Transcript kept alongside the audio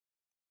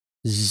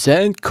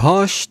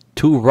Zhankosh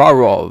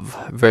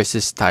Turarov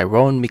versus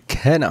Tyrone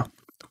Mckenna.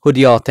 Who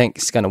do y'all think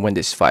is gonna win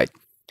this fight?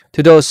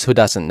 To those who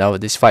doesn't know,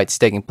 this fight is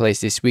taking place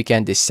this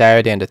weekend, this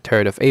Saturday and the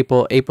 3rd of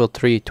April, April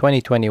 3,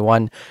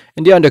 2021,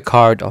 in the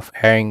undercard of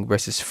Herring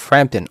versus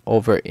Frampton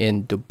over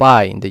in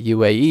Dubai in the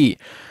UAE.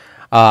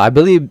 I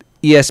believe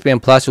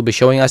ESPN Plus will be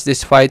showing us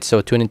this fight,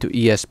 so tune into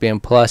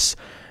ESPN Plus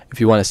if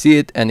you want to see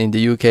it, and in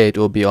the UK it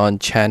will be on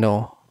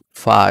channel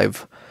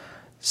 5.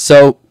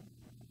 So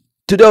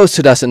to those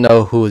who doesn't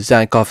know who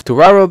Zhankosh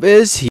Turarov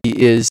is, he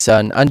is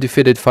an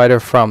undefeated fighter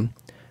from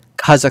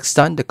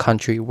Kazakhstan, the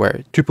country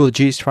where Triple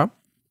G is from.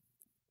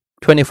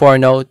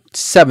 24-0,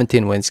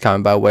 17 wins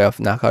coming by way of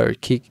knockout or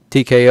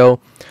TKO.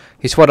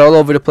 He's fought all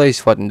over the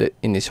place, fought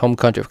in his home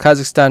country of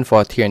Kazakhstan,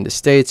 fought here in the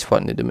States,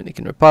 fought in the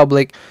Dominican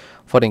Republic,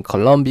 fought in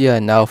Colombia,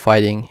 and now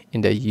fighting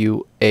in the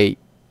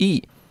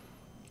UAE.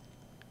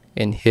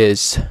 In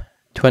his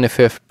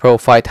 25th pro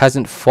fight,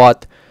 hasn't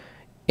fought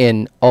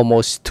in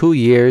almost 2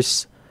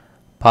 years,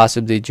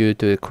 possibly due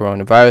to the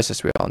coronavirus.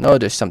 As we all know,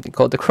 there's something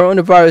called the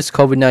coronavirus,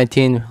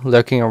 COVID-19,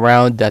 lurking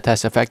around that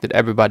has affected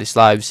everybody's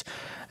lives.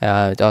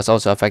 It has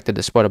also affected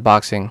the sport of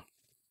boxing,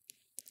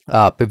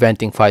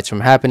 preventing fights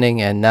from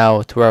happening. And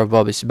now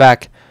Turarov is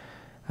back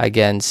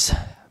against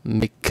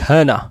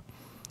Mckenna,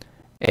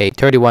 a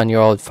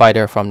 31-year-old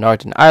fighter from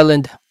Northern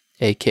Ireland,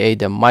 aka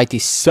the Mighty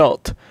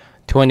Salt.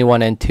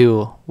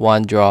 21-2,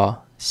 1 draw,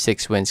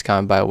 6 wins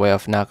coming by way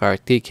of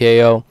knockout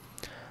TKO.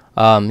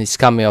 He's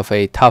coming off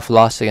a tough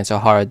loss against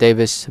O'Hara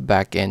Davis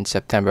back in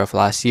September of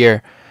last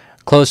year.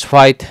 Close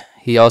fight.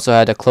 He also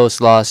had a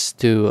close loss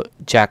to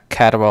Jack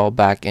Catterall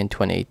back in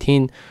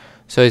 2018.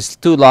 So his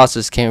 2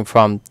 losses came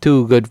from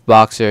 2 good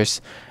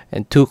boxers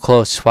and 2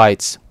 close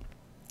fights.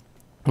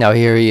 Now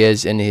here he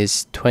is in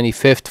his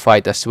 25th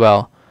fight as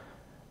well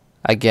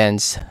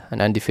against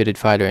an undefeated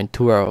fighter in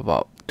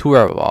Turarov.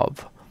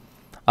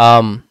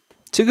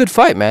 It's a good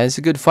fight, man. It's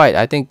a good fight.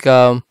 I think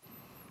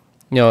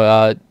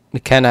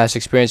Mckenna has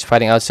experience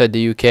fighting outside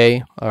the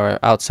UK or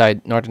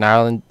outside Northern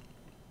Ireland.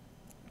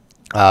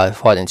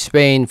 Fought in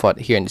Spain, fought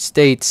here in the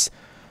States.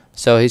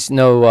 So he's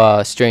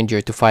no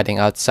stranger to fighting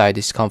outside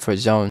his comfort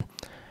zone.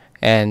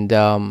 And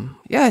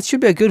yeah, it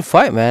should be a good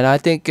fight, man. I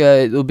think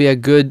it will be a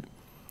good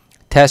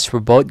test for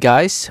both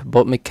guys,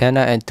 both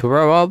Mckenna and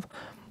Turarov.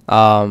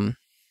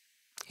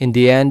 In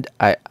the end,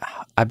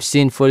 I've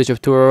seen footage of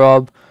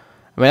Turarov.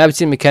 I mean, I've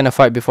seen Mckenna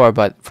fight before,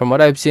 but from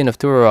what I've seen of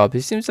Turarov, he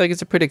seems like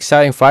he's a pretty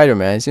exciting fighter,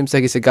 man. It seems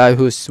like he's a guy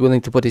who's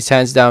willing to put his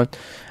hands down,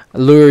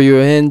 lure you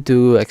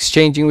into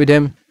exchanging with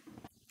him,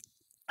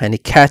 and he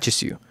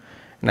catches you.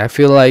 And I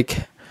feel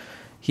like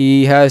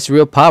he has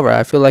real power.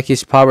 I feel like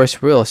his power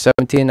is real.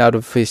 17 out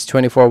of his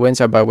 24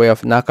 wins are by way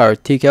of knockout or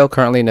TKO.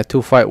 Currently in a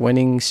 2-fight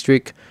winning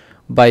streak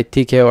by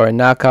TKO or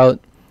knockout.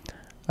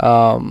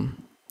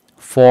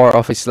 4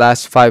 of his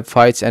last 5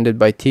 fights ended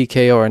by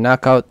TKO or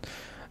knockout.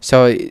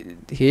 So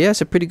he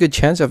has a pretty good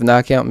chance of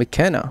knocking out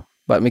Mckenna.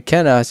 But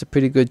Mckenna has a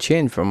pretty good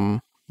chin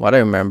from what I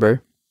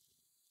remember.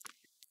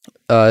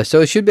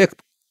 So it should be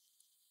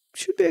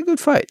a good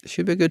fight.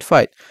 Should be a good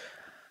fight.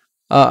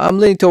 I'm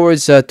leaning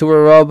towards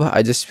Turarov.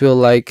 I just feel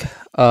like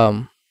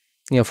from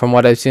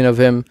what I've seen of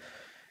him,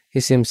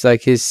 he seems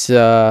like he's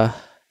the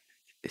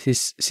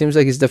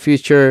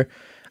future,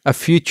 a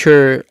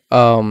future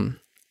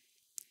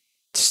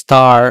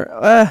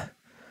star.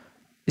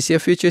 Is he a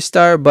future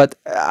star? But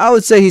I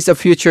would say he's a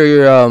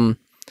future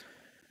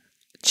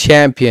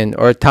champion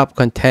or top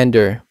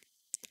contender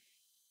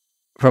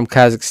from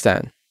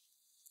Kazakhstan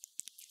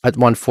at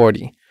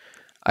 140.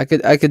 I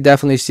could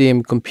definitely see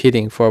him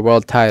competing for a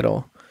world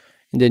title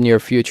in the near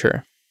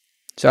future.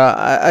 So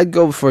I'd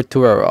go for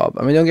Turarov.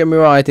 I mean, don't get me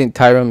wrong. I think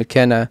Tyrone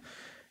Mckenna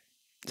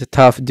is a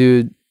tough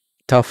dude,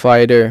 tough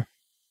fighter.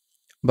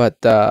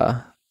 But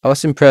I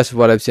was impressed with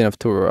what I've seen of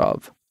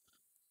Turarov.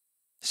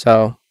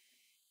 So,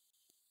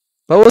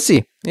 but we'll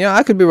see. Yeah,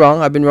 I could be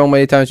wrong. I've been wrong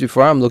many times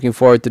before. I'm looking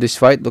forward to this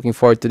fight. Looking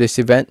forward to this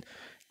event.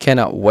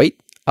 Cannot wait.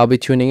 I'll be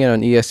tuning in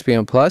on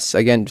ESPN Plus.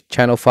 Again,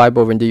 Channel 5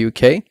 over in the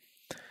UK.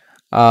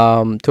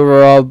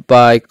 Turarov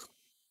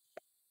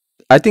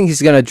I think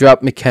he's gonna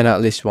drop Mckenna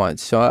at least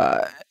once. So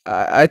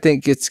I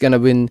think it's gonna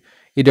win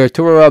either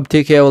Turarov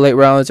TKO late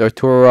rounds or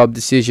Turarov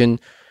decision,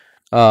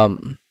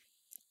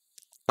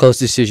 close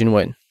decision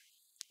win.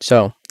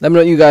 So let me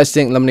know what you guys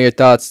think. Let me know your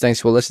thoughts.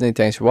 Thanks for listening.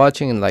 Thanks for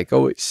watching. And like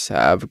always,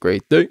 have a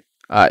great day.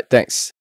 All right, thanks.